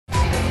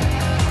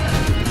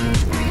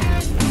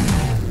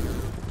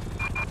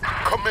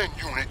in,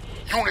 Unit.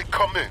 Unit,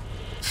 come in.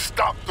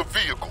 Stop the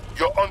vehicle.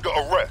 You're under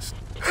arrest.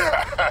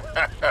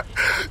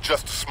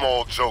 Just a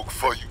small joke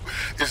for you.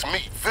 It's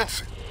me,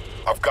 Vincent.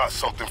 I've got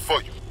something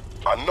for you.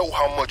 I know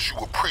how much you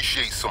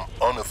appreciate some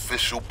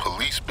unofficial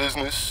police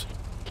business.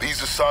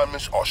 These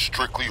assignments are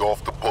strictly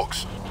off the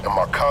books, and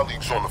my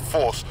colleagues on the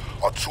force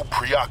are too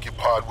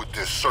preoccupied with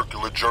their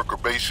circular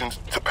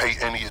jerkerbations to pay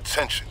any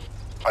attention.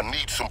 I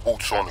need some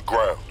boots on the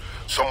ground,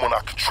 someone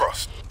I can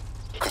trust.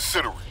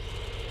 Consider it.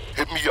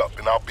 Hit me up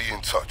and I'll be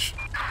in touch.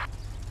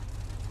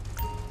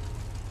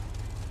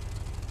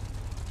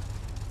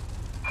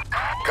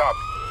 Copy.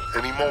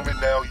 Any moment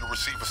now you'll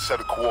receive a set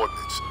of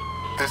coordinates.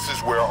 This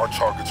is where our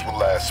targets were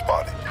last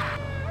spotted.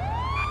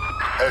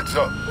 Heads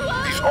up,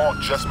 these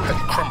aren't just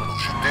petty criminals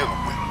you're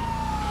dealing with.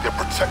 They're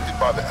protected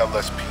by the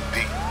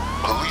LSPD,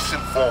 police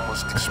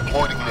informers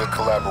exploiting their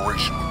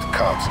collaboration with the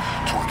cops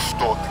to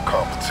extort the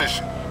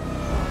competition.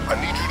 I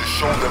need you to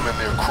show them and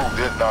their crew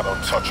they're not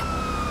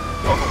untouchable.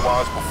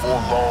 Otherwise, before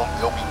long,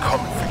 they'll be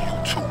coming for you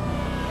too.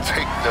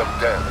 Take them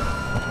down.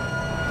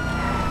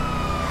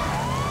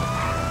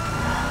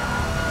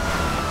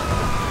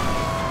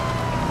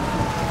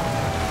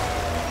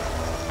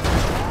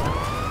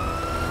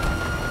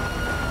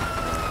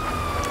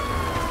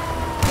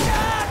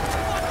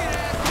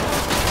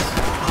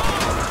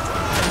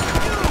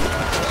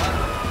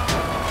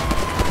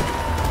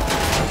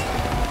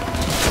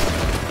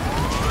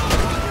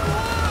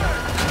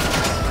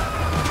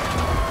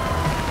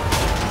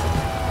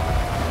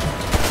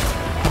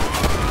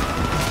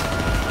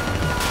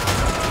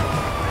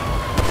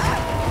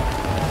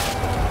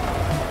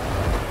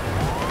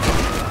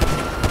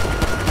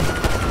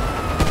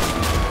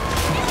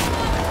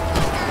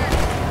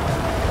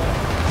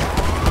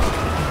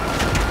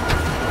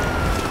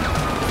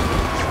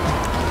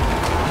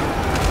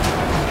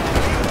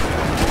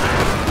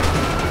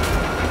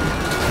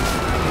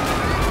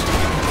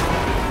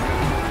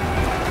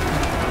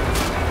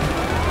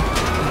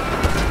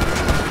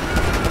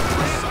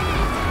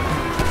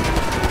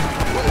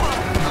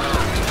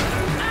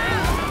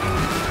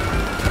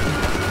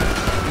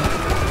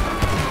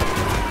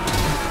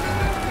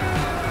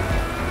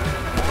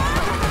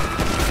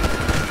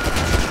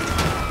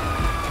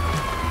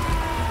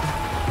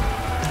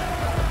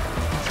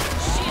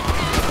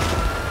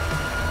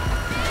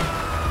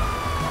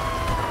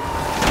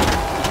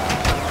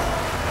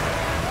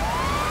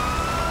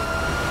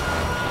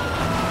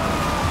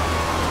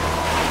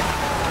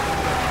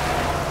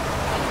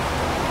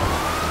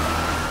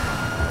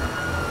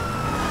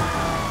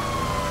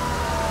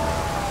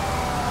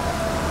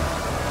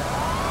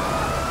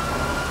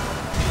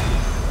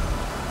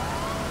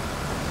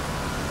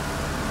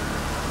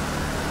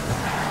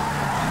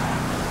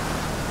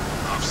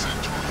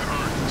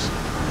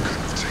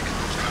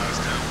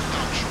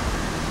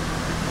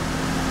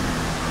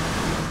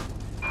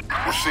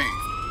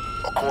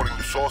 According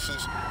to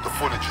sources, the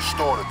footage is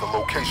stored at the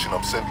location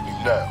I'm sending you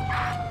now.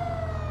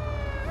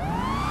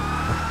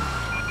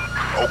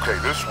 Okay,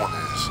 this one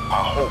is,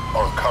 I hope,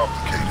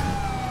 uncomplicated.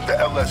 The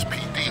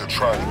LSPD are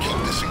trying to keep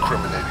this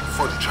incriminating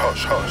footage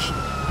hush-hush.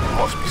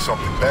 Must be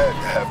something bad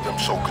to have them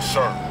so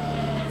concerned.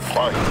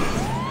 Finally,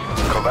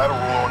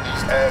 collateral on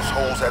these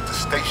assholes at the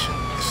station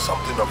is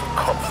something of a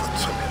comfort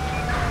to me.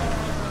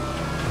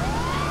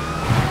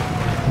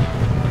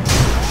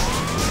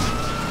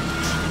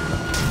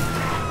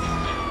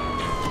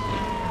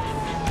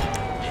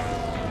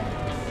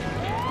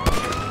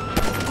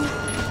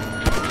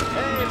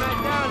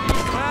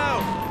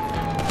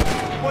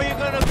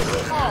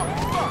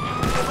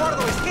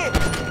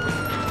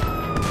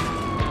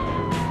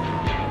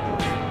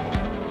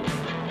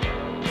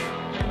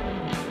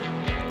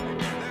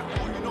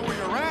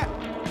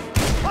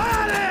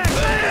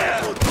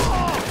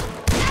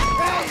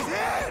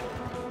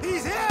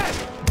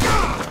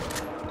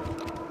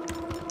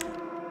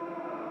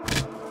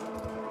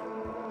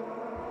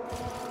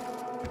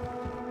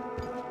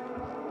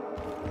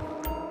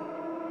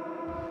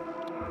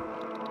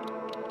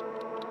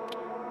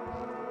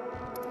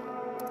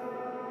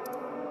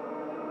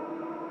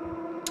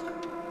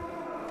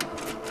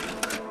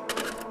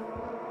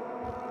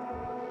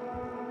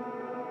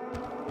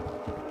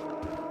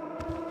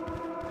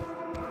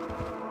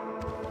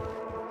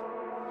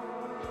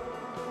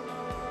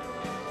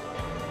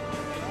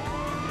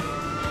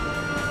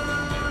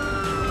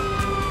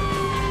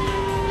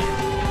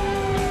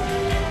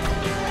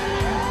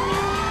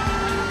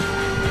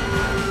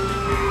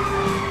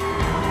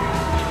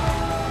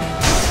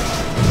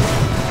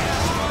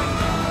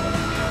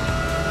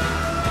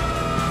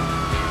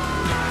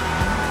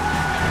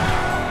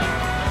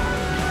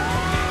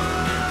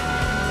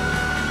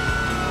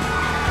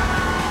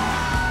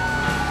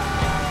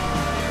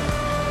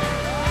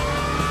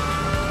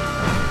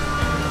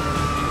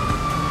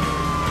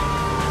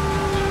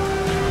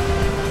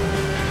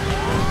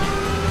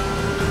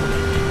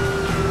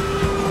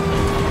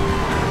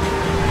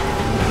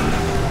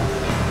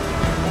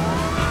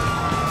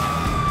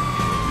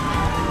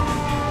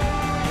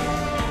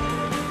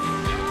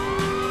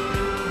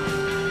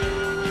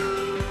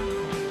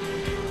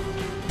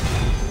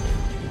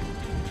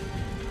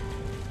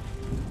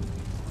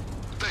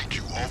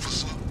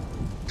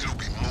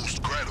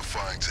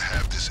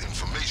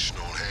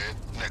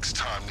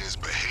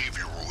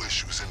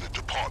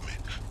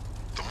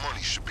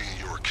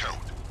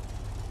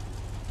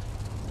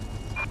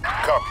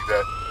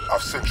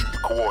 I've sent you the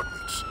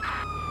coordinates.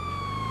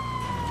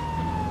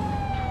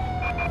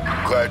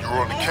 Glad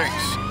you're on the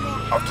case.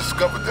 I've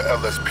discovered the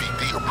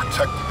LSPD are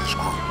protecting this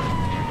group.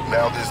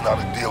 Now there's not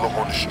a dealer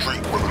on the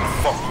street willing to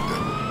fuck with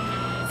them.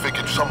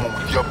 Figured someone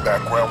with your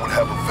background would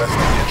have a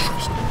vested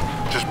interest.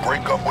 Just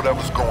break up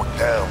whatever's going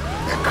down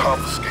and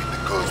confiscate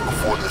the goods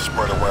before they're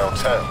spread around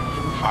town.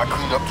 I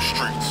clean up the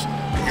streets.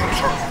 You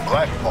turn the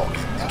black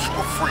market into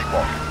a free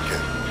market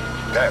again.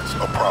 That's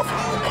a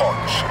profitable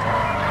partnership.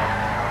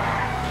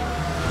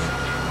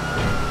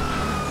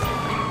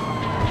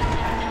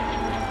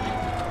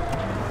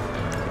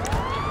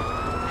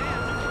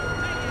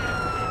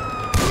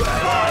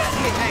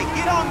 Hey,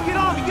 get on me!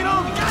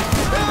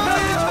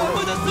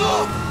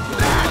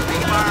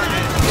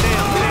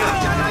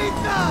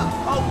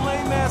 Oh,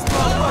 lame ass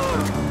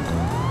motherfucker!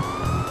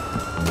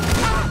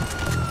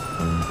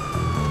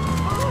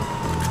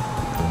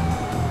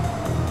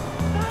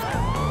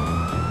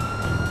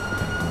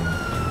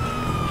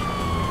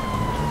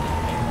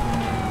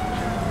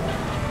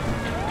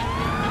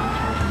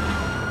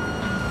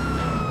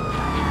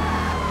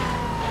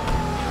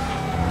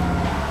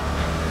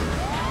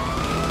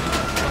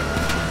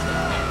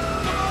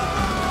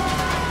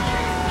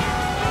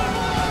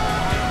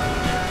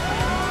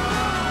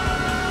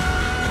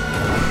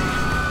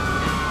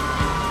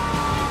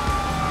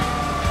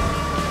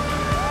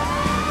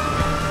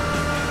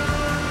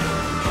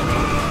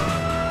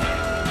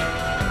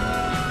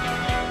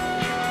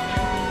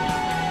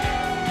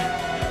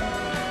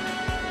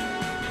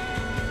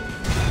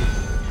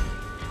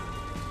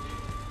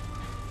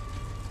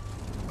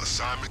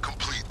 Assignment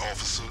complete,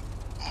 officer.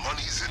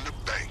 Money's in the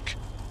bank.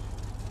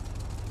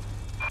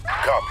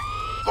 Copy.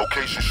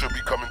 Location should be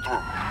coming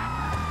through.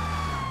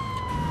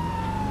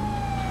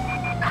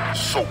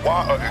 So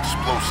why are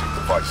explosive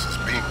devices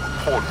being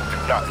reported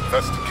and not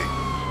investigated?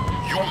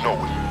 You know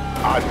it.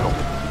 I know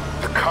it.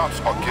 The cops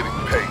are getting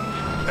paid.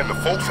 And the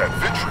folks at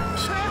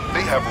Vitreous,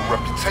 they have a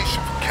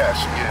reputation for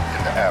cashing in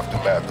the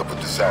aftermath of a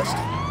disaster.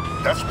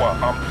 That's why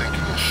I'm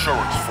thinking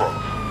insurance fraud.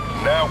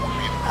 Now would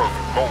be the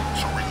perfect moment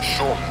to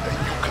reassure me that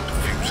you can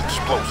defuse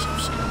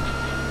explosives.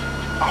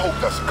 I hope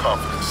that's a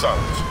confident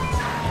silence.